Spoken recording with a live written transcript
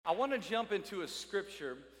I want to jump into a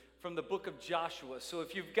scripture from the book of Joshua. So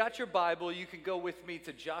if you've got your Bible, you can go with me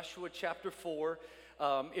to Joshua chapter 4.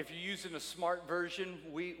 If you're using a smart version,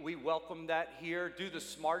 we welcome that here. Do the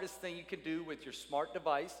smartest thing you can do with your smart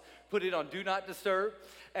device. Put it on Do Not Disturb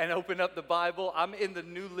and open up the Bible. I'm in the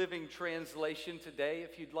New Living Translation today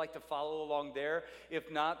if you'd like to follow along there.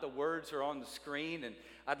 If not, the words are on the screen and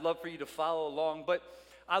I'd love for you to follow along. But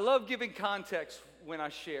I love giving context when I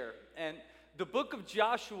share. And the book of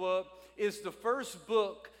Joshua is the first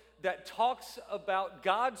book that talks about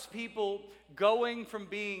God's people going from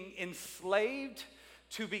being enslaved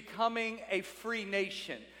to becoming a free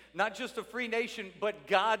nation. Not just a free nation, but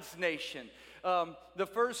God's nation. The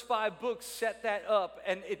first 5 books set that up,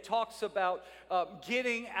 and it talks about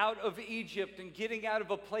getting out of Egypt and getting out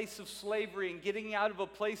of a place of slavery and getting out of a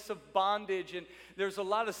place of bondage, and there's a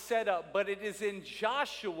lot of setup, but it is in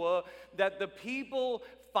Joshua that the people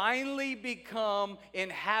finally become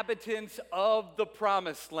inhabitants of the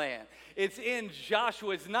promised land. It's in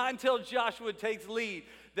Joshua. It's not until Joshua takes lead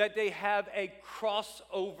that they have a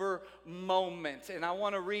crossover moment. And I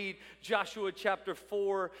want to read Joshua chapter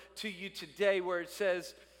 4 to you today, where it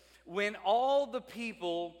says, when all the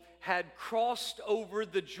people had crossed over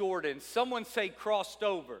the Jordan, someone say crossed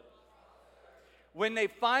over. When they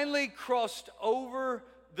finally crossed over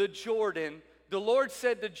the Jordan, the Lord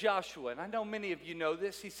said to Joshua, and I know many of you know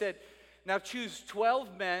this, he said, now choose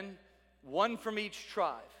 12 men, one from each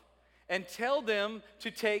tribe, and tell them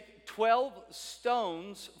to take 12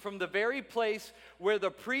 stones from the very place where the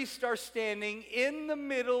priests are standing in the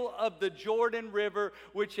middle of the Jordan River,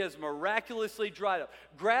 which has miraculously dried up.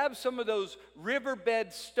 Grab some of those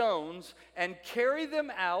riverbed stones and carry them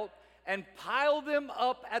out and pile them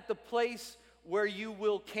up at the place where you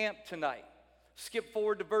will camp tonight. Skip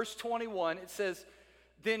forward to verse 21. It says,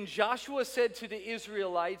 then Joshua said to the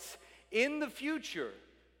Israelites, in the future,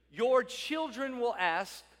 your children will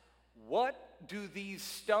ask, what do these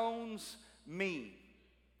stones mean?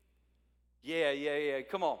 Yeah.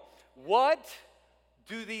 Come on. What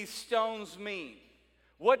do these stones mean?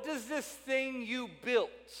 What does this thing you built?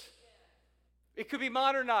 It could be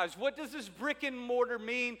modernized. What does this brick and mortar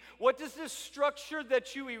mean? What does this structure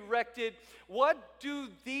that you erected? What do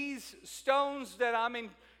these stones that I'm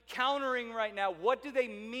encountering right now, what do they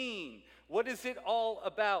mean? What is it all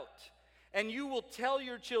about? And you will tell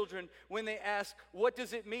your children when they ask, what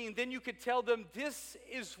does it mean? Then you could tell them, this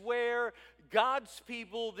is where God's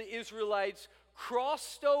people, the Israelites,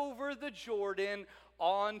 crossed over the Jordan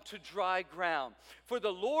onto dry ground. For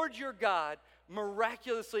the Lord your God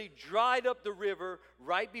miraculously dried up the river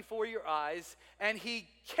right before your eyes, and he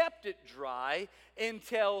kept it dry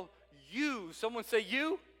until you, someone say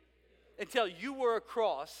you, until you were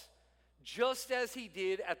across, just as he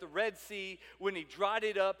did at the Red Sea when he dried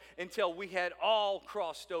it up until we had all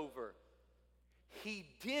crossed over. He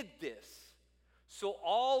did this so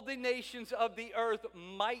all the nations of the earth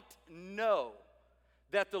might know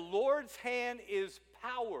that the Lord's hand is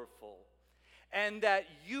powerful, and that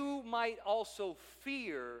you might also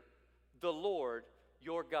fear the Lord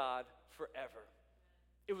your God forever.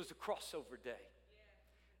 It was a crossover day.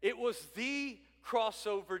 It was the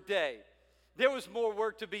crossover day. There was more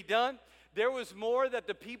work to be done. There was more that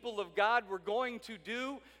the people of God were going to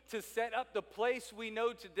do to set up the place we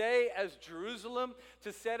know today as Jerusalem,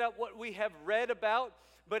 to set up what we have read about.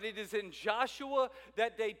 But it is in Joshua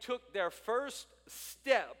that they took their first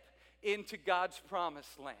step into God's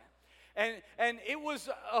promised land. And it was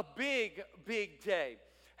a big, big day.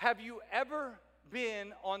 Have you ever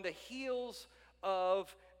been on the heels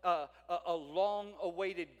of a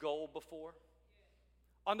long-awaited goal before?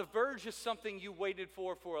 On the verge of something you waited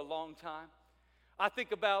for a long time? I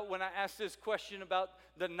think about when I asked this question about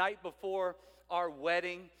the night before our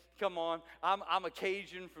wedding. Come on, I'm a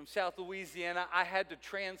Cajun from South Louisiana. I had to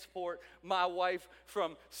transport my wife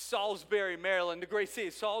from Salisbury, Maryland, the great city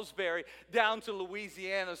of Salisbury, down to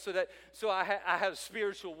Louisiana so I had a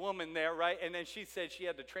spiritual woman there, right? And then she said she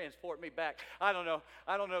had to transport me back. I don't know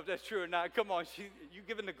if that's true or not. Come on, you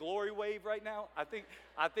giving the glory wave right now? I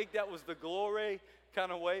think that was the glory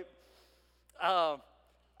kind of wave.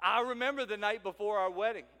 I remember the night before our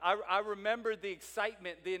wedding. I remember the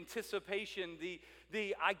excitement, the anticipation, the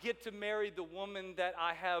I get to marry the woman that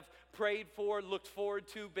I have prayed for, looked forward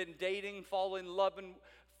to, been dating, fallen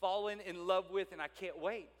in love with, and I can't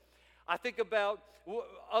wait. I think about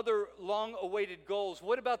other long-awaited goals.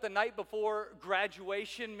 What about the night before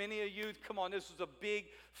graduation? Many of you, come on, this was a big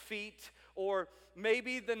feat. Or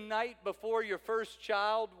maybe the night before your first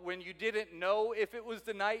child when you didn't know if it was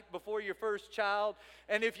the night before your first child.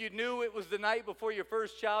 And if you knew it was the night before your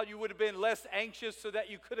first child, you would have been less anxious so that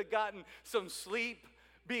you could have gotten some sleep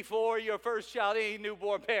before your first child. Any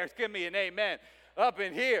newborn parents, give me an amen up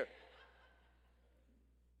in here.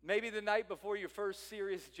 Maybe the night before your first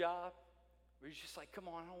serious job, where you're just like, come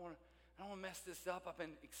on, I don't want to mess this up. I've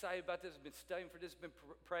been excited about this, I've been studying for this, been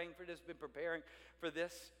praying for this, been preparing for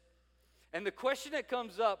this. And the question that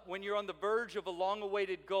comes up when you're on the verge of a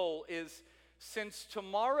long-awaited goal is, since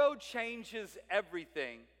tomorrow changes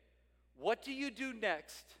everything, what do you do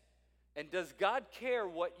next? And does God care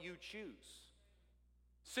what you choose?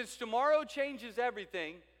 Since tomorrow changes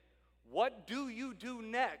everything, what do you do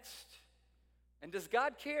next? And does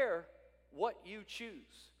God care what you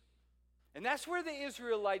choose? And that's where the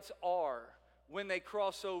Israelites are when they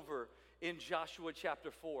cross over in Joshua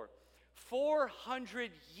chapter 4.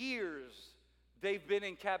 400 years they've been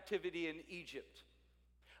in captivity in Egypt.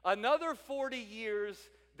 Another 40 years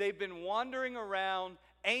they've been wandering around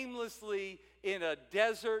aimlessly in a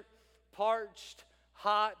desert, parched,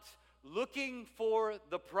 hot, looking for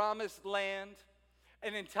the promised land.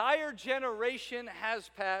 An entire generation has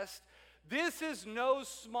passed. This is no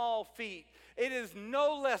small feat. It is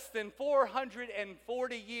no less than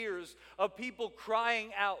 440 years of people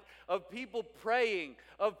crying out, of people praying,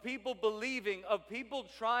 of people believing, of people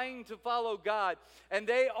trying to follow God. And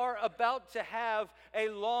they are about to have a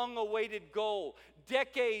long-awaited goal.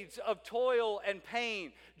 Decades of toil and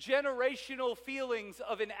pain, generational feelings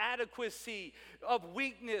of inadequacy, of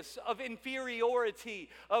weakness, of inferiority,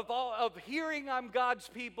 of hearing I'm God's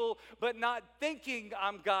people, but not thinking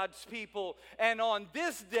I'm God's people. And on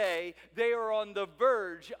this day, they are on the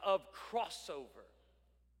verge of crossover.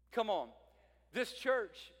 Come on. This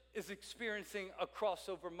church is experiencing a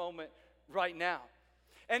crossover moment right now.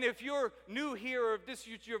 And if you're new here, or if this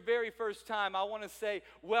is your very first time, I want to say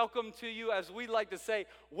welcome to you. As we like to say,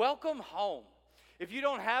 welcome home. If you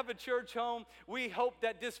don't have a church home, we hope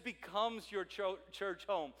that this becomes your church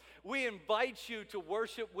home. We invite you to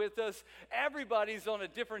worship with us. Everybody's on a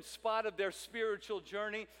different spot of their spiritual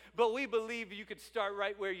journey, but we believe you could start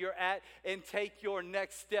right where you're at and take your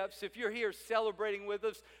next steps. If you're here celebrating with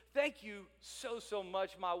us, thank you so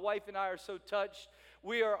much. My wife and I are so touched.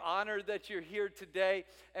 We are honored that you're here today,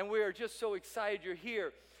 and we are just so excited you're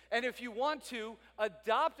here. And if you want to,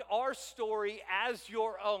 adopt our story as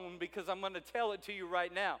your own, because I'm going to tell it to you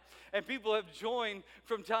right now. And people have joined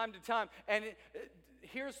from time to time. And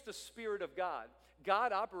here's the Spirit of God.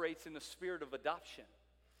 God operates in the spirit of adoption,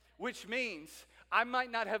 which means I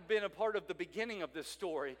might not have been a part of the beginning of this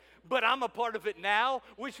story, but I'm a part of it now,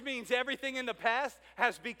 which means everything in the past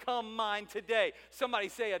has become mine today. Somebody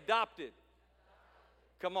say adopted.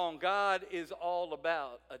 Come on, God is all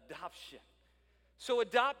about adoption. So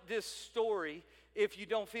adopt this story. If you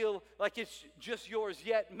don't feel like it's just yours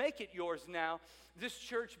yet, make it yours now. This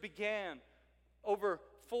church began over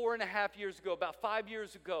 4.5 years ago, about 5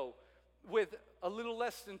 years ago, with a little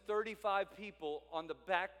less than 35 people on the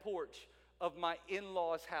back porch of my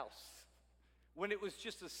in-laws' house, when it was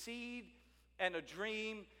just a seed and a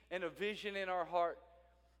dream and a vision in our heart,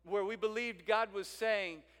 where we believed God was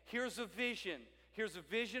saying, here's a vision. Here's a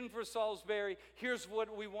vision for Salisbury. Here's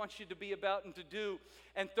what we want you to be about and to do.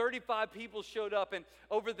 And 35 people showed up. And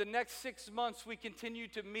over the next 6 months, we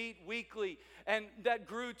continued to meet weekly. And that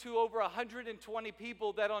grew to over 120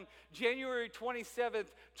 people that on January 27th,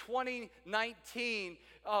 2019,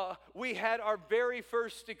 we had our very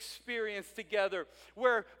first experience together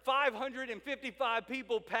where 555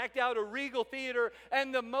 people packed out a Regal Theater.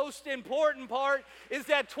 And the most important part is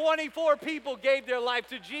that 24 people gave their life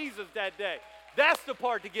to Jesus that day. That's the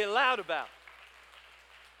part to get loud about.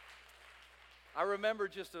 I remember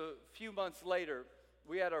just a few months later,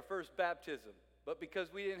 we had our first baptism. But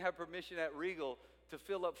because we didn't have permission at Regal to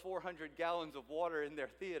fill up 400 gallons of water in their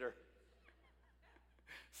theater,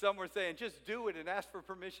 some were saying, just do it and ask for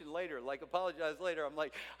permission later. Like, apologize later. I'm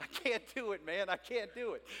like, I can't do it, man. I can't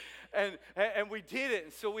do it. And we did it.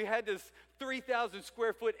 And so we had this 3,000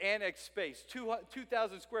 square foot annex space,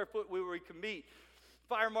 2,000 square foot where we could meet.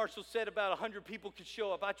 Fire marshal said about 100 people could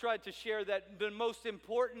show up. I tried to share that the most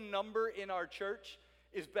important number in our church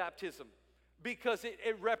is baptism, because it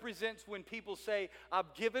represents when people say,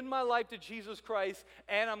 I've given my life to Jesus Christ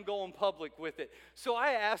and I'm going public with it. So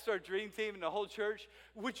I asked our dream team and the whole church,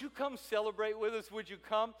 would you come celebrate with us? Would you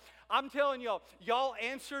come? I'm telling y'all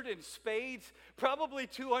answered in spades. Probably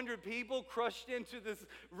 200 people crushed into this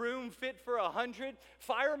room fit for 100.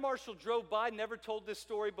 Fire marshal drove by, never told this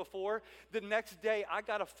story before. The next day, I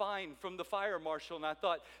got a fine from the fire marshal, and I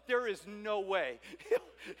thought, there is no way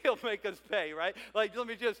he'll make us pay, right? Like, let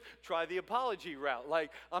me just try the apology. apology route.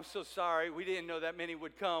 Like, I'm so sorry, we didn't know that many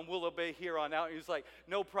would come. We'll obey here on out. He was like,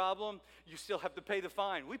 no problem. You still have to pay the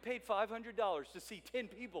fine. We paid $500 to see 10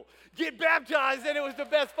 people get baptized, and it was the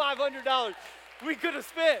best $500 we could have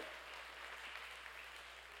spent.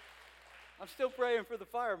 I'm still praying for the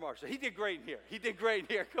fire marshal. He did great in here. He did great in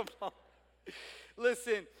here. Come on.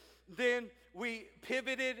 Listen, then we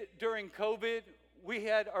pivoted during COVID. We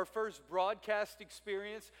had our first broadcast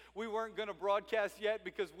experience. We weren't going to broadcast yet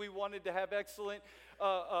because we wanted to have excellent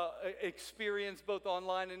experience both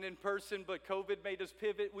online and in person, but COVID made us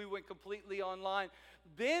pivot. We went completely online.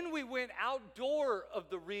 Then we went outdoor of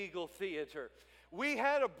the Regal Theater. We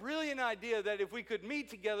had a brilliant idea that if we could meet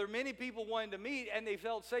together, many people wanted to meet and they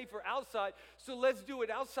felt safer outside, so let's do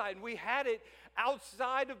it outside. And we had it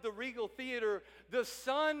outside of the Regal Theater. The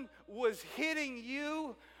sun was hitting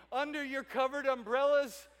you under your covered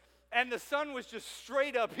umbrellas, and the sun was just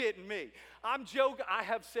straight up hitting me. I'm joking. I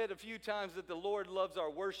have said a few times that the Lord loves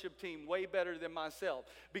our worship team way better than myself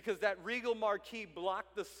because that Regal marquee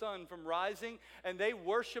blocked the sun from rising, and they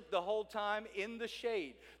worshiped the whole time in the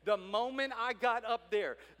shade. The moment I got up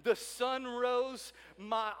there, the sun rose,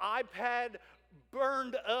 my iPad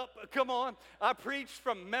burned up. Come on. I preached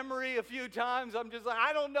from memory a few times. I'm just like,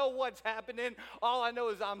 I don't know what's happening. All I know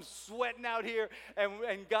is I'm sweating out here,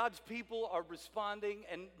 and God's people are responding,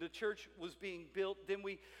 and the church was being built. Then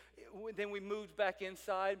we moved back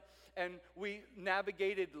inside, and we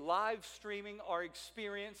navigated live streaming our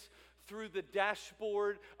experience through the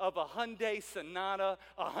dashboard of a Hyundai Sonata,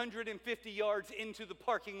 150 yards into the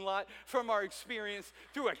parking lot from our experience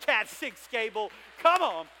through a Cat 6 cable. Come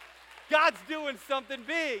on. God's doing something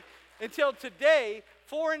big. Until today,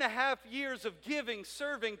 4.5 years of giving,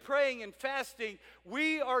 serving, praying, and fasting,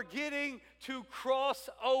 we are getting to cross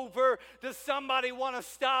over. Does somebody want to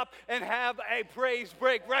stop and have a praise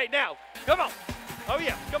break right now? Come on. Oh,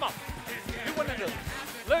 yeah. Come on. You want to know.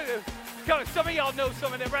 Come on. Some of y'all know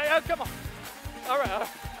some of them, right? Oh, come on. All right.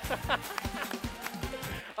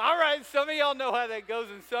 All right. Some of y'all know how that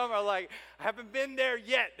goes, and some are like, haven't been there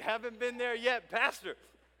yet. Haven't been there yet. Pastor,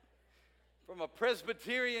 from a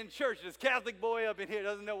Presbyterian church, this Catholic boy up in here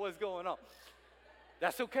doesn't know what's going on.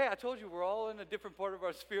 That's okay. I told you we're all in a different part of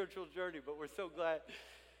our spiritual journey, but we're so glad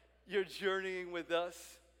you're journeying with us.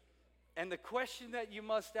 And the question that you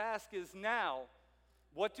must ask is now,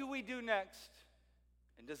 what do we do next?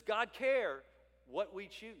 And does God care what we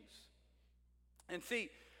choose? And see,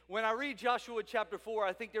 when I read Joshua chapter 4,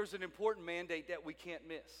 I think there's an important mandate that we can't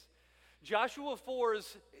miss. Joshua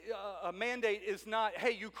 4's mandate is not,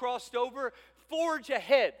 hey, you crossed over, forge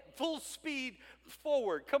ahead, full speed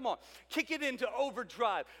forward. Come on, kick it into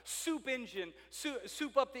overdrive, soup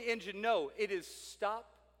up the engine. No, it is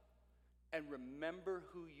stop and remember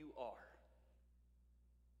who you are.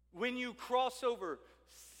 When you cross over,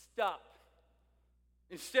 stop.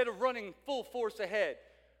 Instead of running full force ahead,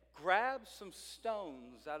 grab some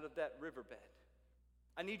stones out of that riverbed.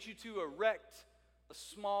 I need you to erect a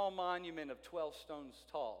small monument of 12 stones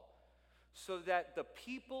tall, so that the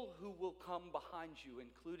people who will come behind you,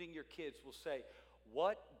 including your kids, will say,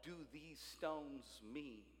 what do these stones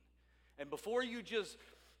mean? And before you just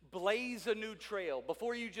blaze a new trail,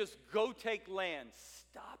 before you just go take land,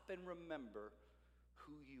 stop and remember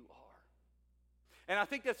who you are. And I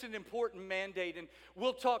think that's an important mandate, and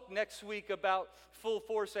we'll talk next week about full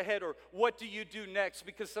force ahead, or what do you do next,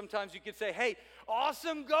 because sometimes you could say, hey,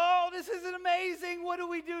 awesome goal, this is amazing, what do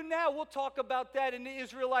we do now? We'll talk about that, and the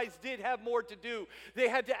Israelites did have more to do. They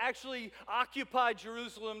had to actually occupy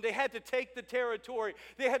Jerusalem. They had to take the territory.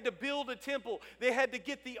 They had to build a temple. They had to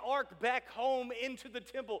get the ark back home into the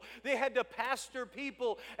temple. They had to pastor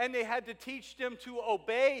people, and they had to teach them to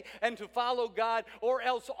obey and to follow God, or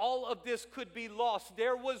else all of this could be lost.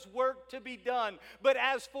 There was work to be done. But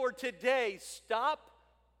as for today, stop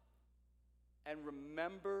and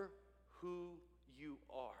remember who you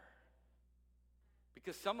are.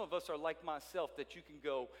 Because some of us are like myself, that you can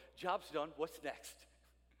go, job's done, what's next?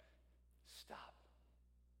 Stop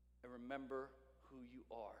and remember who you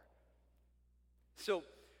are. So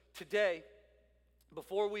today,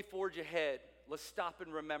 before we forge ahead, let's stop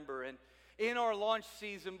and remember. And in our launch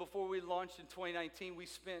season, before we launched in 2019, we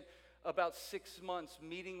spent about 6 months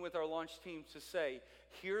meeting with our launch team to say,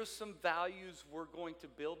 here's some values we're going to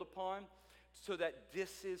build upon so that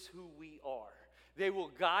this is who we are. They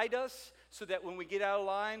will guide us so that when we get out of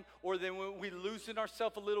line or then when we loosen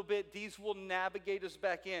ourselves a little bit, these will navigate us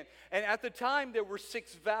back in. And at the time, there were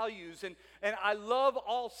 6 values. And I love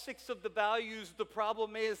all 6 of the values. The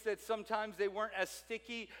problem is that sometimes they weren't as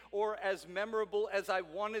sticky or as memorable as I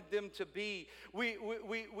wanted them to be. We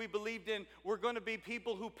believed in we're going to be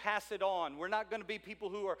people who pass it on. We're not going to be people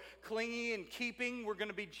who are clingy and keeping. We're going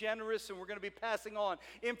to be generous, and we're going to be passing on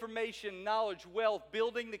information, knowledge, wealth,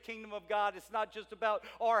 building the kingdom of God. It's not just about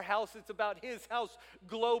our house, it's about His house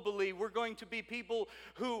globally. We're going to be people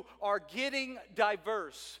who are getting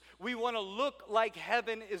diverse. We want to look like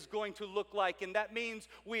heaven is going to look like, and that means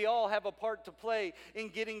we all have a part to play in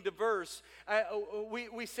getting diverse.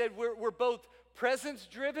 We said we're both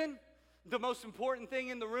presence-driven. The most important thing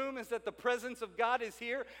in the room is that the presence of God is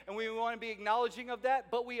here, and we want to be acknowledging of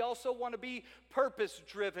that, but we also want to be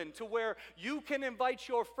purpose-driven to where you can invite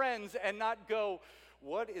your friends and not go,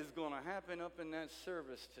 what is going to happen up in that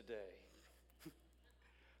service today?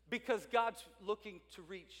 Because God's looking to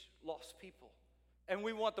reach lost people. And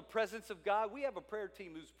we want the presence of God. We have a prayer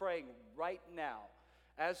team who's praying right now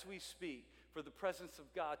as we speak for the presence of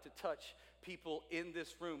God to touch people in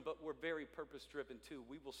this room, but we're very purpose-driven too.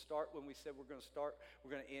 We will start when we said we're going to start.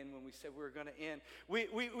 We're going to end when we said we're going to end.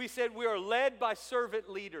 We said we are led by servant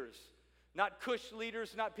leaders, not cush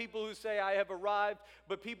leaders, not people who say, I have arrived,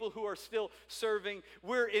 but people who are still serving.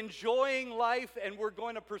 We're enjoying life, and we're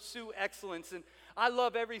going to pursue excellence. And I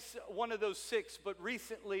love every one of those 6, but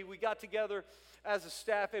recently we got together as a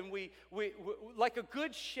staff, and we like a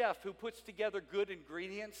good chef who puts together good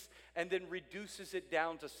ingredients and then reduces it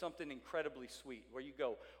down to something incredibly sweet, where you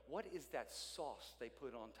go, what is that sauce they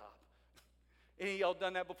put on top? Any of y'all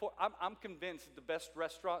done that before? I'm convinced that the best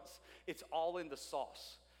restaurants, it's all in the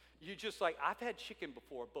sauce. You're just like, I've had chicken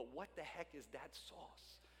before, but what the heck is that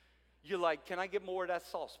sauce? You're like, can I get more of that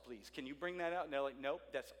sauce, please? Can you bring that out? And they're like, nope,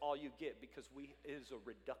 that's all you get because it is a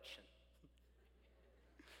reduction.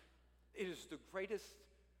 It is the greatest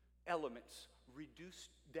elements reduced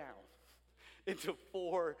down into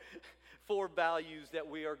four values that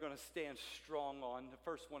we are going to stand strong on. The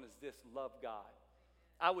first one is this: love God.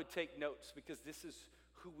 I would take notes because this is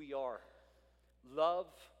who we are. Love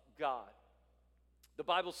God. The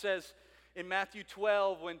Bible says in Matthew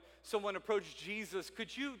 12, when someone approached Jesus,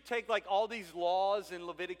 could you take like all these laws in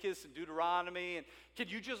Leviticus and Deuteronomy, and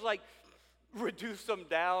could you just like reduce them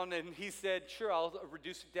down? And he said, sure, I'll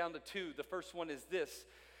reduce it down to 2. The first one is this: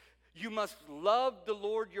 you must love the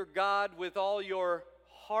Lord your God with all your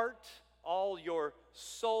heart, all your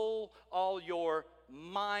soul, all your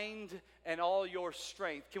mind, and all your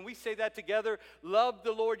strength. Can we say that together? Love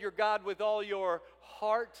the Lord your God with all your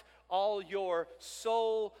heart, all your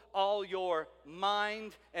soul, all your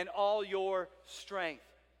mind, and all your strength.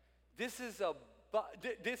 This is a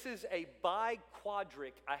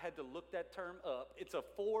bi-quadric. I had to look that term up. It's a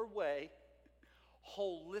 4-way,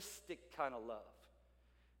 holistic kind of love.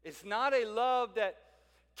 It's not a love that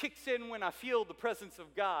kicks in when I feel the presence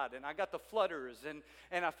of God and I got the flutters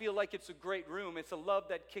and I feel like it's a great room. It's a love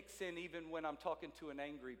that kicks in even when I'm talking to an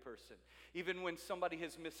angry person, even when somebody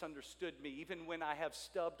has misunderstood me, even when I have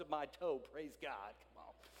stubbed my toe. Praise God. Come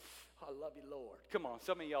on. I love you, Lord. Come on.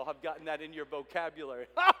 Some of y'all have gotten that in your vocabulary.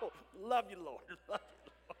 Oh, love you, Lord. Love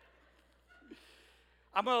you, Lord.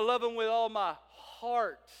 I'm going to love him with all my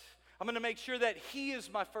heart. I'm going to make sure that he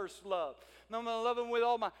is my first love. And I'm going to love him with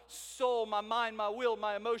all my soul, my mind, my will,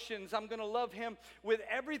 my emotions. I'm going to love him with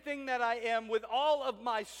everything that I am, with all of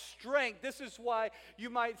my strength. This is why you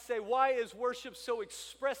might say, why is worship so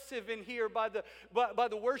expressive in here by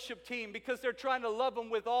the worship team? Because they're trying to love him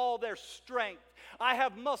with all their strength. I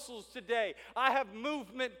have muscles today. I have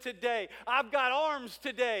movement today. I've got arms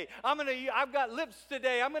today. I've got lips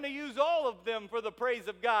today. I'm going to use all of them for the praise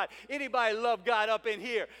of God. Anybody love God up in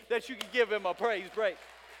here that you can give him a praise break?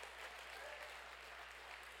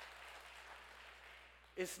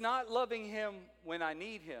 It's not loving him when I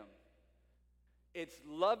need him. It's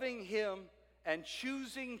loving him and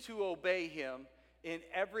choosing to obey him in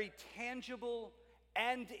every tangible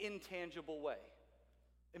and intangible way.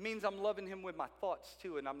 It means I'm loving him with my thoughts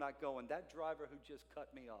too, and I'm not going, that driver who just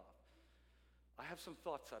cut me off, I have some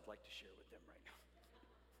thoughts I'd like to share with them right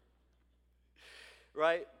now.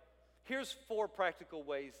 Right? Here's 4 practical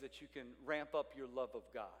ways that you can ramp up your love of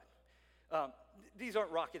God. These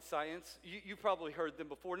aren't rocket science. You probably heard them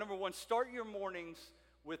before. Number 1, start your mornings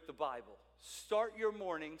with the Bible. Start your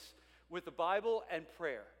mornings with the Bible and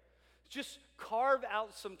prayer. Just carve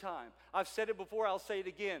out some time. I've said it before, I'll say it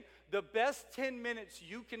again. The best 10 minutes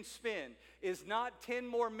you can spend is not 10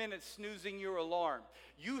 more minutes snoozing your alarm.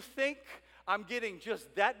 You think I'm getting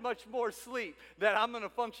just that much more sleep, that I'm going to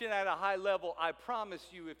function at a high level. I promise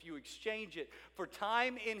you, if you exchange it for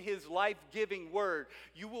time in his life-giving word,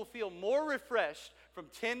 you will feel more refreshed from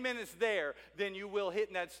 10 minutes there than you will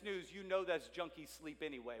hitting that snooze. You know that's junkie sleep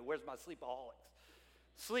anyway. Where's my sleepaholics?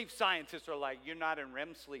 Sleep scientists are like, you're not in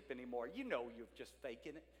REM sleep anymore. You know you're just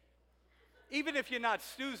faking it. Even if you're not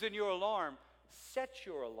snoozing your alarm, set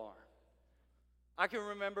your alarm. I can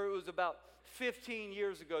remember it was about 15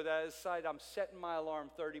 years ago that I decided I'm setting my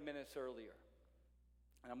alarm 30 minutes earlier.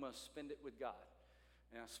 And I'm going to spend it with God.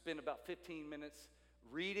 And I spent about 15 minutes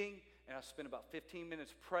reading, and I spent about 15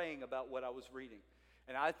 minutes praying about what I was reading.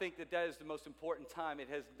 And I think that is the most important time. It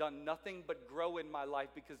has done nothing but grow in my life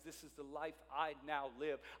because this is the life I now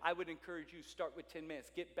live. I would encourage you, start with 10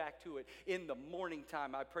 minutes. Get back to it in the morning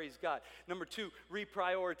time. I praise God. Number 2,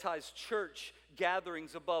 reprioritize church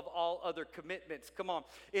gatherings above all other commitments. Come on.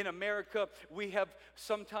 In America, we have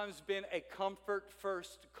sometimes been a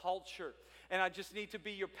comfort-first culture. And I just need to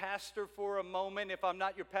be your pastor for a moment. If I'm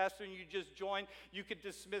not your pastor and you just joined, you could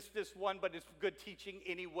dismiss this one, but it's good teaching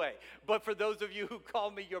anyway. But for those of you who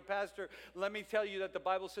call me your pastor, let me tell you that the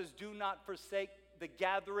Bible says, do not forsake the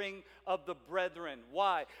gathering of the brethren.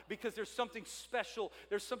 Why? Because there's something special,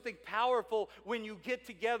 there's something powerful when you get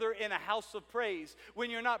together in a house of praise,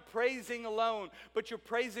 when you're not praising alone, but you're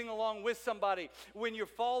praising along with somebody, when you're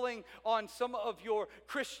falling on some of your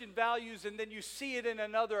Christian values and then you see it in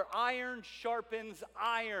another. Iron sharpens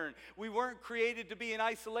iron. We weren't created to be in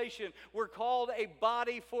isolation. We're called a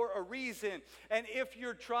body for a reason. And if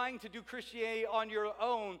you're trying to do Christianity on your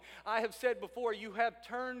own, I have said before, you have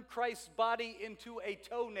turned Christ's body into a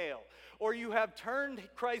toenail, or you have turned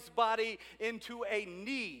Christ's body into a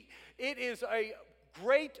knee. It is a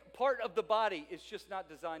great part of the body. It's just not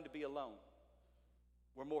designed to be alone.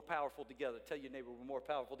 We're more powerful together. Tell your neighbor, we're more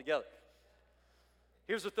powerful together.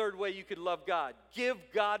 Here's the third way you could love God. Give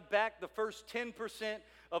God back the first 10%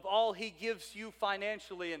 of all he gives you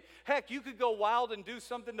financially. And heck, you could go wild and do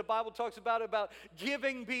something the Bible talks about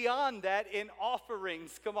giving beyond that in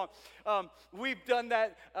offerings. Come on. We've done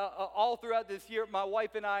that all throughout this year. My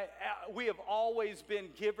wife and I, we have always been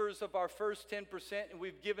givers of our first 10%, and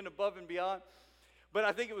we've given above and beyond. But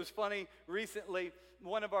I think it was funny, recently,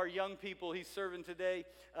 one of our young people, he's serving today,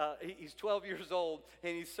 he's 12 years old,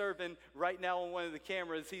 and he's serving right now on one of the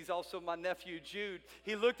cameras. He's also my nephew, Jude.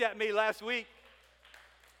 He looked at me last week,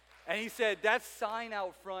 and he said, that sign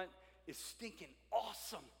out front is stinking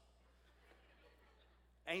awesome.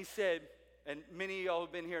 And he said, and many of y'all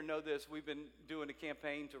who've been here know this, we've been doing a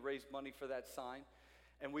campaign to raise money for that sign,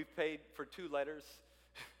 and we've paid for 2 letters.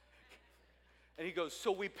 And he goes,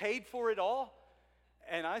 so we paid for it all?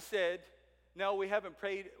 And I said, no, we haven't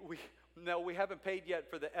paid yet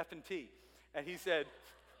for the F&T. And he said,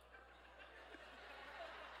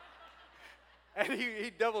 and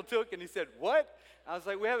he double took and he said, what? I was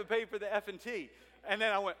like, we haven't paid for the F&T. And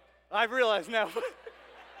then I went, I realize now.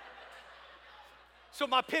 So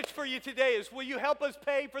my pitch for you today is, will you help us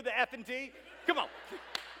pay for the F&T? Come on.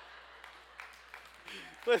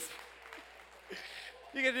 Listen,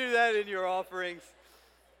 you can do that in your offerings.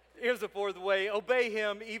 Here's the 4th way. Obey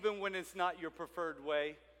him even when it's not your preferred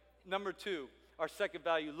way. Number 2, our second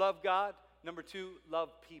value, love God. Number 2, love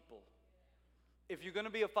people. If you're going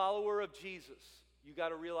to be a follower of Jesus, you got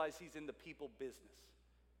to realize he's in the people business.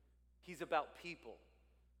 He's about people.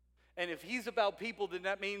 And if he's about people, then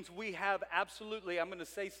that means we have absolutely, I'm going to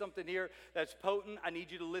say something here that's potent. I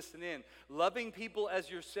need you to listen in. Loving people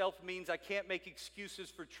as yourself means I can't make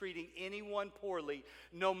excuses for treating anyone poorly,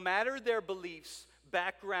 no matter their beliefs,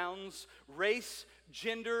 backgrounds, race,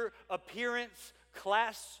 gender, appearance,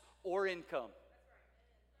 class, or income.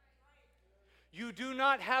 You do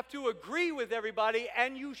not have to agree with everybody,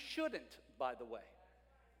 and you shouldn't, by the way.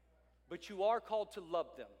 But you are called to love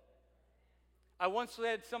them. I once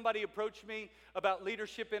had somebody approach me about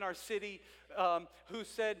leadership in our city who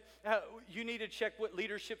said, you need to check what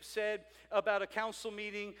leadership said about a council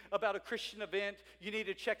meeting, about a Christian event. You need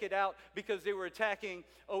to check it out because they were attacking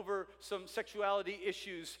over some sexuality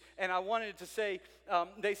issues. And I wanted to say,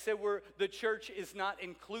 they said the church is not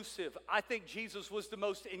inclusive. I think Jesus was the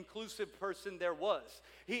most inclusive person there was.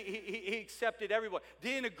 He accepted everyone.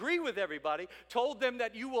 Didn't agree with everybody. Told them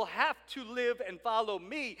that you will have to live and follow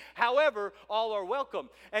me. However, all are welcome.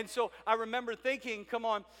 And so I remember thinking, come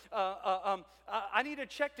on, I need to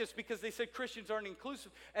check this because they said Christians aren't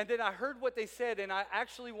inclusive. And then I heard what they said, and I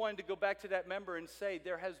actually wanted to go back to that member and say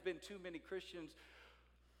there has been too many Christians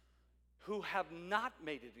who have not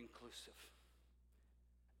made it inclusive.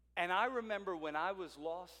 And I remember when I was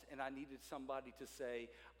lost and I needed somebody to say,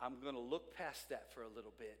 I'm going to look past that for a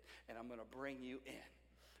little bit and I'm going to bring you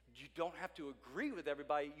in. You don't have to agree with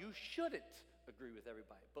everybody. You shouldn't agree with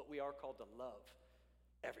everybody. But we are called to love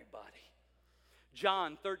everybody.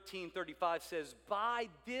 John 13:35 says, by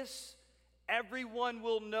this everyone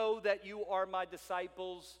will know that you are my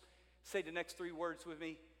disciples. Say the next three words with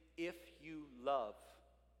me. If you love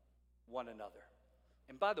one another.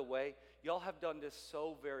 And by the way, y'all have done this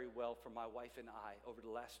so very well for my wife and I over the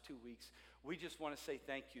last 2 weeks. We just want to say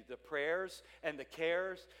thank you. The prayers and the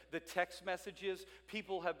cares, the text messages,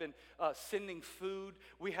 people have been sending food.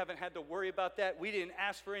 We haven't had to worry about that. We didn't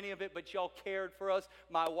ask for any of it, but y'all cared for us.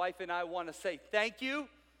 My wife and I want to say thank you.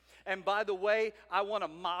 And by the way, I want to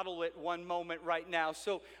model it one moment right now.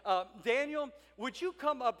 So, Daniel, would you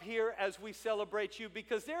come up here as we celebrate you?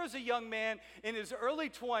 Because there is a young man in his early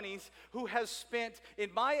 20s who has spent,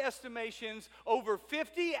 in my estimations, over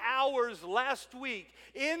 50 hours last week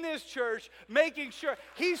in this church, making sure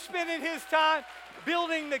he's spending his time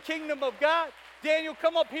building the kingdom of God. Daniel,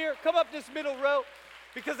 come up here. Come up this middle row,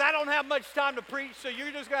 because I don't have much time to preach, so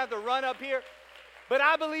you're just going to have to run up here. But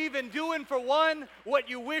I believe in doing for one what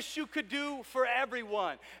you wish you could do for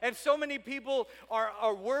everyone. And so many people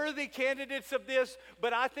are worthy candidates of this,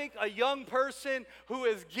 but I think a young person who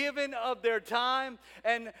has given of their time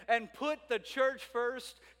and put the church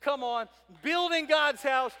first, come on, building God's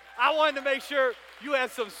house, I wanted to make sure you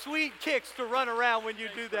had some sweet kicks to run around when you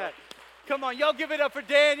do that. Come on, y'all give it up for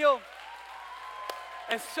Daniel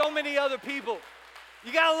and so many other people.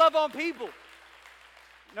 You got to love on people.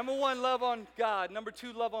 Number one, love on God. Number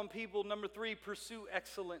two, love on people. Number three, pursue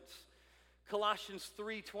excellence. Colossians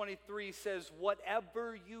 3:23 says,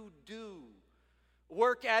 whatever you do,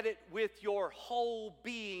 work at it with your whole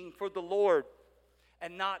being for the Lord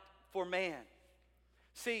and not for man.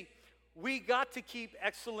 See, we got to keep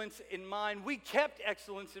excellence in mind. We kept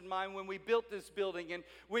excellence in mind when we built this building. And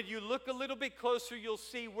when you look a little bit closer, you'll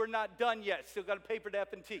see we're not done yet. Still got to pay for the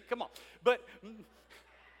F&T. Come on.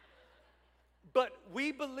 But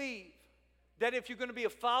we believe that if you're going to be a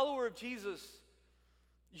follower of Jesus,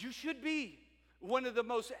 you should be one of the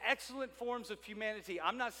most excellent forms of humanity.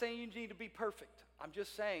 I'm not saying you need to be perfect. I'm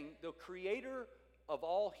just saying the creator of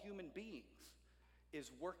all human beings is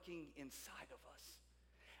working inside of us.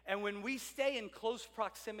 And when we stay in close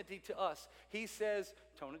proximity to us, he says,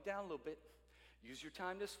 tone it down a little bit. Use your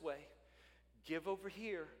time this way. Give over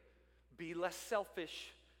here. Be less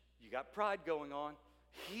selfish. You got pride going on.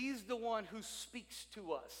 He's the one who speaks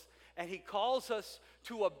to us, and he calls us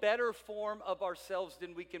to a better form of ourselves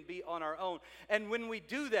than we can be on our own. And when we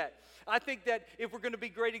do that, I think that if we're going to be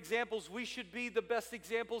great examples, we should be the best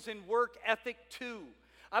examples in work ethic too.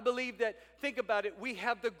 I believe that, think about it, we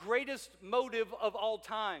have the greatest motive of all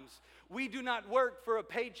times. We do not work for a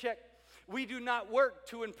paycheck. We do not work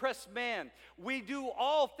to impress man. We do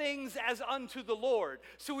all things as unto the Lord.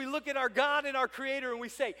 So we look at our God and our Creator and we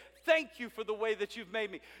say, thank you for the way that you've made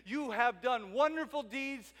me. You have done wonderful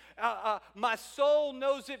deeds. My soul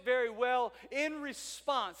knows it very well. In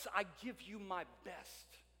response, I give you my best.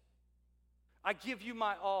 I give you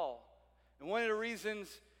my all. And one of the reasons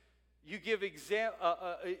you give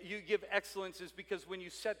excellence is because when you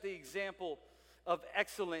set the example of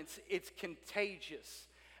excellence, it's contagious.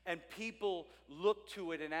 And people look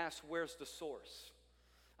to it and ask, where's the source?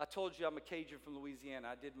 I told you I'm a Cajun from Louisiana.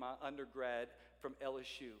 I did my undergrad from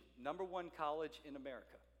LSU, number one college in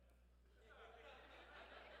America.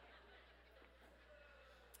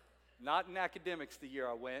 Not in academics the year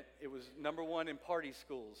I went. It was number one in party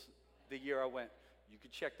schools the year I went. You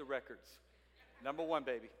could check the records. Number one,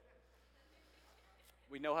 baby.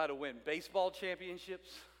 We know how to win baseball championships,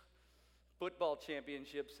 football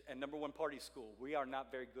championships, and number one party school. We are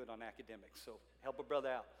not very good on academics, so help a brother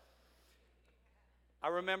out. I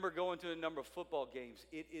remember going to a number of football games.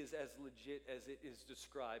 It is as legit as it is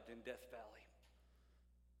described in Death Valley.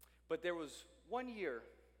 But there was one year,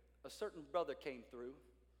 a certain brother came through,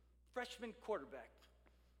 freshman quarterback,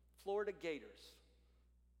 Florida Gators.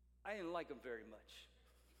 I didn't like him very much.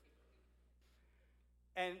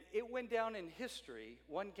 And it went down in history,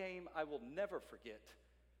 one game I will never forget,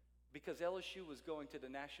 because LSU was going to the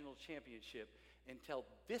national championship until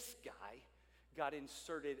this guy got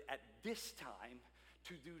inserted at this time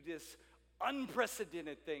to do this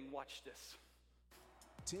unprecedented thing. Watch this.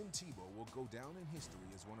 Tim Tebow will go down in history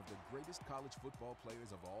as one of the greatest college football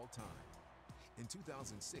players of all time. In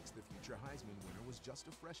 2006, the future Heisman winner was just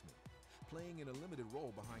a freshman, playing in a limited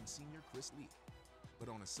role behind senior Chris Leak. But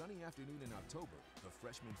on a sunny afternoon in October, the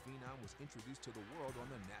freshman phenom was introduced to the world on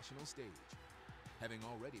the national stage. Having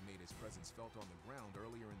already made his presence felt on the ground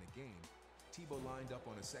earlier in the game, Tebow lined up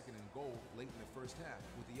on a 2nd and goal late in the first half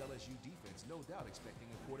with the LSU defense no doubt expecting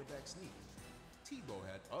a quarterback sneak. Tebow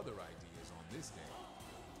had other ideas on this day.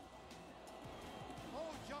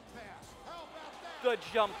 Oh, jump pass. How about that? The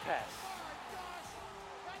jump pass. Oh my gosh!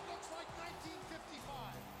 That looks like 1955.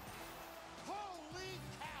 Holy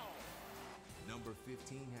cow! Number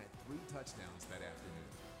 15 had 3 touchdowns that afternoon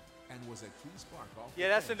and was a key spark off. Yeah,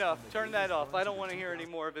 that's enough. Turn that off. I don't want to hear any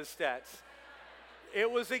more of his stats. It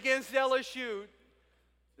was against LSU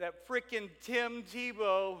that frickin' Tim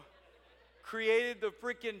Tebow created the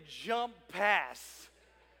frickin' jump pass.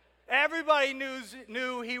 Everybody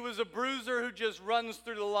knew he was a bruiser who just runs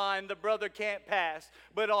through the line. The brother can't pass.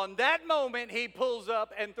 But on that moment, he pulls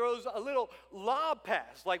up and throws a little lob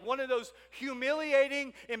pass, like one of those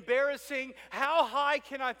humiliating, embarrassing, how high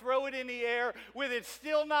can I throw it in the air with it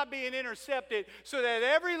still not being intercepted, so that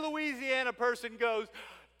every Louisiana person goes,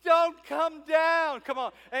 don't come down. Come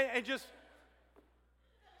on. And just,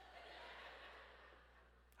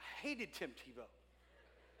 I hated Tim Tebow.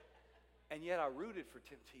 And yet I rooted for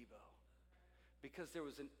Tim Tebow because there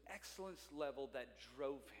was an excellence level that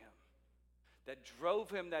drove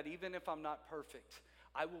him, that even if I'm not perfect,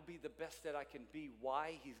 I will be the best that I can be.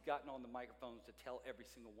 Why? He's gotten on the microphones to tell every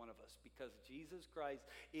single one of us, because Jesus Christ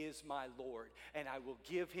is my Lord, and I will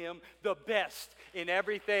give him the best in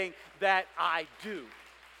everything that I do.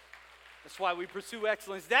 That's why we pursue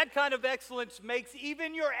excellence. That kind of excellence makes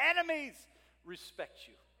even your enemies respect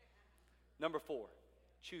you. Number 4,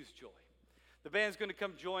 choose joy. The band's going to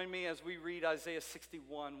come join me as we read Isaiah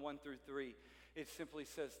 61, 1 through 3. It simply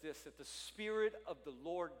says this, that the Spirit of the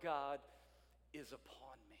Lord God is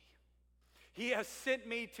upon me. He has sent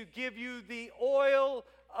me to give you the oil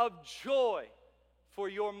of joy for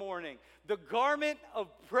your mourning, the garment of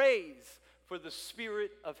praise for the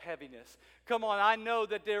spirit of heaviness. Come on, I know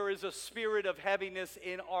that there is a spirit of heaviness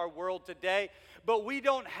in our world today, but we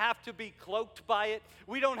don't have to be cloaked by it.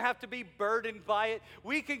 We don't have to be burdened by it.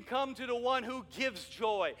 We can come to the one who gives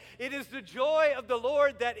joy. It is the joy of the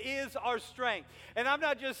Lord that is our strength. And I'm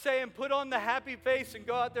not just saying put on the happy face and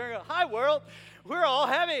go out there and go, hi world, we're all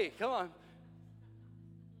happy. Come on.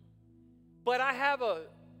 But I have a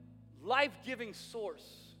life-giving source.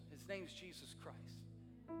 His name's Jesus Christ.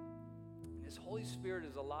 His Holy Spirit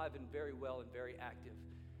is alive and very well and very active.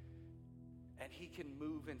 And he can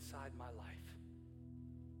move inside my life.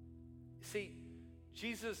 See,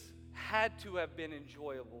 Jesus had to have been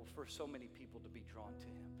enjoyable for so many people to be drawn to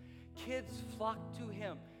him. Kids flock to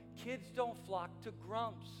him. Kids don't flock to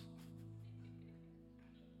grumps.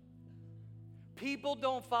 People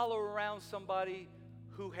don't follow around somebody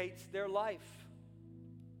who hates their life.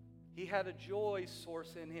 He had a joy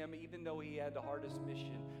source in him, even though he had the hardest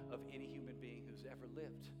mission of any human being who's ever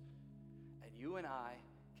lived. And you and I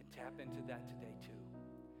can tap into that today too.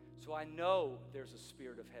 So I know there's a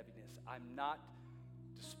spirit of heaviness. I'm not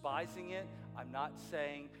despising it. I'm not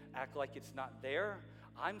saying act like it's not there.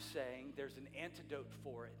 I'm saying there's an antidote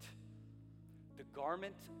for it. The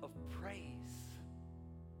garment of praise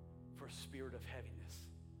for a spirit of heaviness.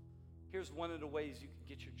 Here's one of the ways you can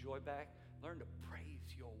get your joy back. Learn to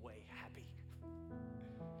praise your way happy.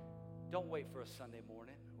 Don't wait for a Sunday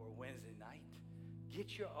morning or Wednesday night.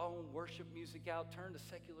 Get your own worship music out. Turn the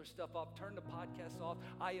secular stuff off. Turn the podcast off.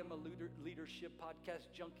 I am a leadership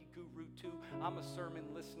podcast junkie guru too. I'm a sermon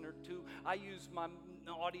listener too. I use my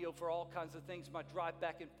audio for all kinds of things, my drive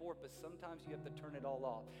back and forth, but sometimes you have to turn it all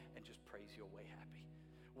off and just praise your way happy.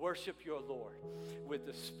 Worship your Lord with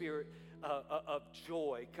the spirit of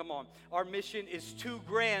joy. Come on. Our mission is too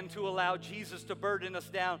grand to allow Jesus to burden us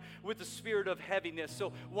down with the spirit of heaviness.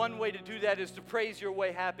 So one way to do that is to praise your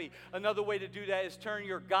way happy. Another way to do that is turn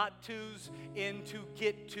your got tos into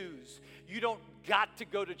get tos. You don't got to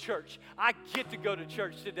go to church. I get to go to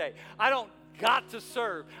church today. I don't got to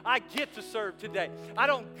serve. I get to serve today. I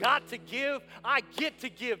don't got to give. I get to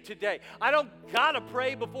give today. I don't got to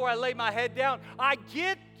pray before I lay my head down. I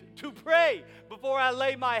get to pray before I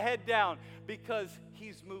lay my head down because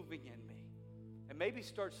he's moving in me. And maybe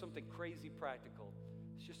start something crazy practical.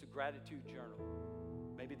 It's just a gratitude journal.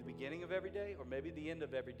 Maybe the beginning of every day or maybe the end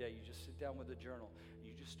of every day. You just sit down with a journal.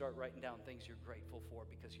 You just start writing down things you're grateful for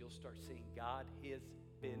because you'll start seeing God has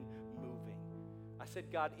been moving. I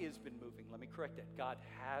said God is been moving. Let me correct that. God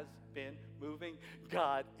has been moving.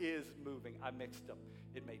 God is moving. I mixed them.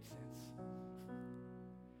 It made sense.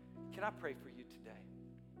 Can I pray for you today?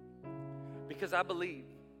 Because I believe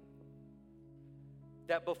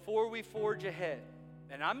that before we forge ahead,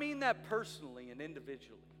 and I mean that personally and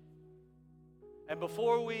individually, and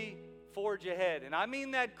before we forge ahead, and I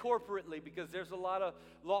mean that corporately because there's a lot of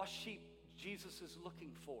lost sheep Jesus is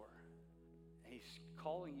looking for. And he's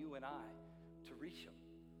calling you and I to reach them.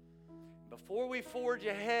 Before we forge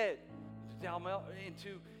ahead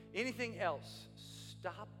into anything else,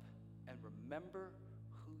 stop and remember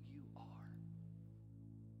who you are.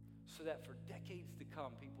 so that for decades to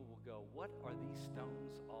come, people will go, what are these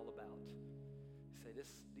stones all about? Say,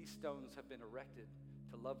 these stones have been erected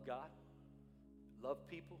to love God, love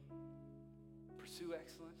people, pursue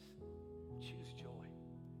excellence, choose joy.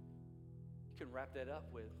 You can wrap that up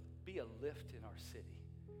with, be a lift in our city,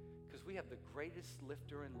 because we have the greatest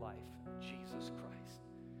lifter in life, Jesus Christ.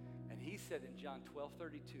 And he said in John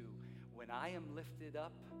 12:32, when I am lifted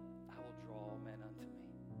up, I will draw all men unto me.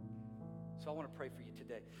 So I want to pray for you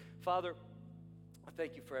today. Father, I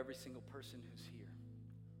thank you for every single person who's here.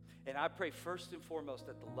 And I pray first and foremost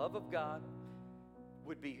that the love of God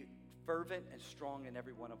would be fervent and strong in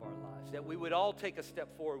every one of our lives, that we would all take a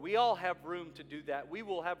step forward. We all have room to do that. We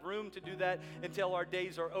will have room to do that until our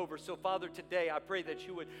days are over. So, Father, today I pray that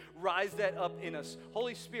you would rise that up in us.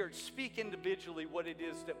 Holy Spirit, speak individually what it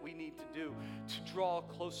is that we need to do to draw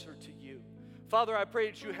closer to you. Father, I pray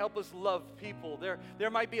that you help us love people. There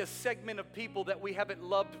might be a segment of people that we haven't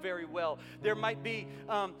loved very well. There might be,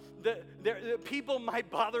 the people might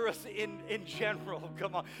bother us in general.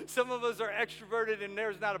 Come on. Some of us are extroverted and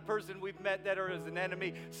there's not a person we've met that is an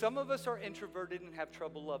enemy. Some of us are introverted and have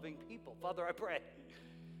trouble loving people. Father, I pray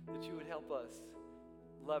that you would help us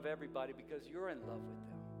love everybody because you're in love with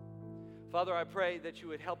them. Father, I pray that you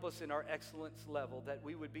would help us in our excellence level, that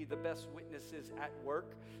we would be the best witnesses at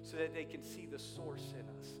work so that they can see the source in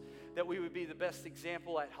us, that we would be the best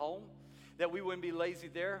example at home, that we wouldn't be lazy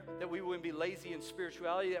there, that we wouldn't be lazy in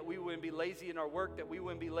spirituality, that we wouldn't be lazy in our work, that we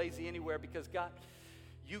wouldn't be lazy anywhere because, God,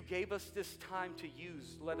 you gave us this time to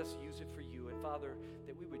use. Let us use it for you. And, Father,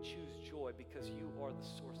 that we would choose joy because you are the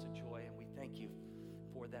source of joy, and we thank you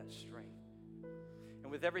for that strength. And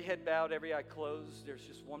with every head bowed, every eye closed, there's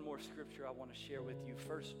just one more scripture I want to share with you.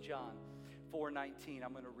 1 John 4:19,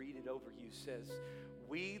 I'm going to read it over you. It says,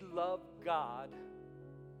 we love God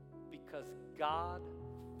because God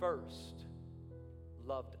first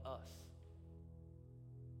loved us.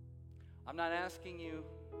 I'm not asking you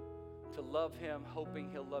to love him hoping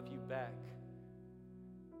he'll love you back.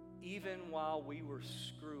 Even while we were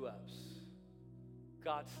screw-ups,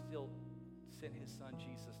 God still sent his son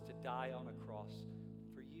Jesus to die on a cross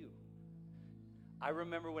for you. I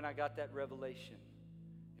remember when I got that revelation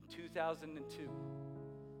in 2002,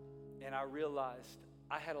 and I realized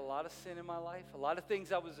I had a lot of sin in my life, a lot of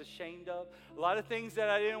things I was ashamed of, a lot of things that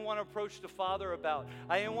I didn't want to approach the Father about.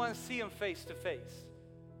 I didn't want to see him face to face.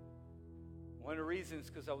 One of the reasons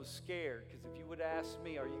because I was scared, because if you would have asked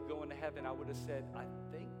me, are you going to heaven? I would have said, I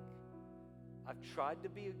think. I've tried to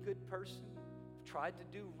be a good person, I've tried to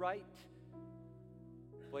do right.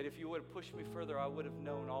 But if you would have pushed me further, I would have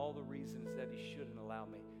known all the reasons that he shouldn't allow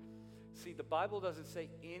me. See, the Bible doesn't say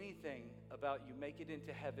anything about you make it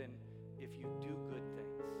into heaven if you do good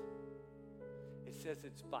things. It says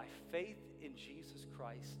it's by faith in Jesus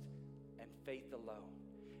Christ and faith alone.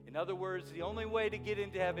 In other words, the only way to get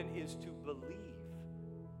into heaven is to believe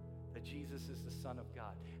that Jesus is the Son of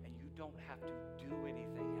God. And you don't have to do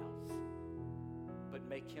anything else but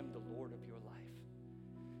make him the Lord of your life.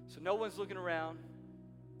 So no one's looking around.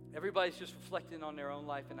 Everybody's just reflecting on their own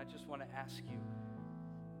life, and I just want to ask you,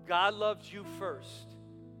 God loved you first.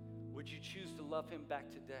 Would you choose to love him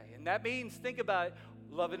back today? And that means, think about it,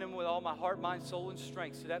 loving him with all my heart, mind, soul, and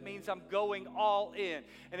strength. So that means I'm going all in.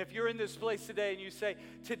 And if you're in this place today and you say,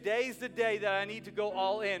 today's the day that I need to go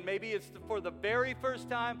all in. Maybe it's for the very first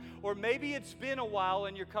time, or maybe it's been a while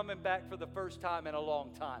and you're coming back for the first time in a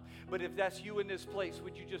long time. But if that's you in this place,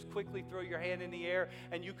 would you just quickly throw your hand in the air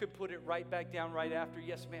and you could put it right back down right after?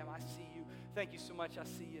 Yes, ma'am, I see you. Thank you so much. I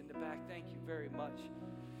see you in the back. Thank you very much.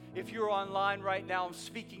 If you're online right now, I'm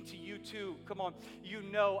speaking to you too. Come on. You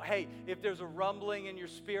know, hey, if there's a rumbling in your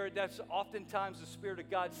spirit, that's oftentimes the Spirit of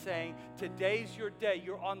God saying, today's your day.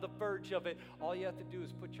 You're on the verge of it. All you have to do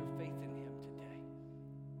is put your faith in him today.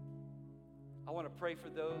 I want to pray for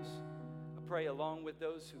those. I pray along with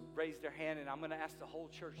those who raised their hand, and I'm going to ask the whole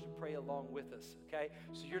church to pray along with us, okay?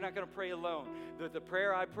 So you're not going to pray alone. The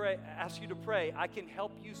prayer I ask you to pray, I can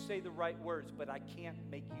help you say the right words, but I can't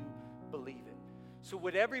make you believe it. So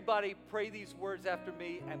would everybody pray these words after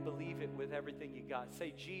me and believe it with everything you got?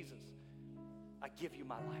 Say, Jesus, I give you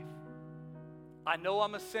my life. I know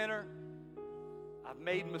I'm a sinner. I've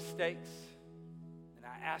made mistakes. And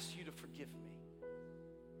I ask you to forgive me.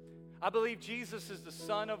 I believe Jesus is the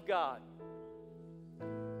Son of God.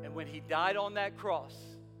 And when he died on that cross,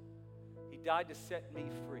 he died to set me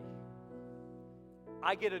free.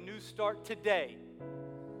 I get a new start today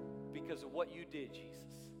because of what you did, Jesus.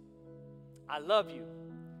 I love you.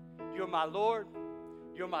 You're my Lord.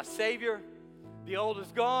 You're my Savior. The old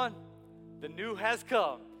is gone. The new has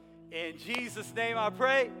come. In Jesus' name I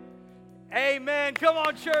pray. Amen. Come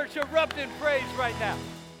on, church. Erupt in praise right now.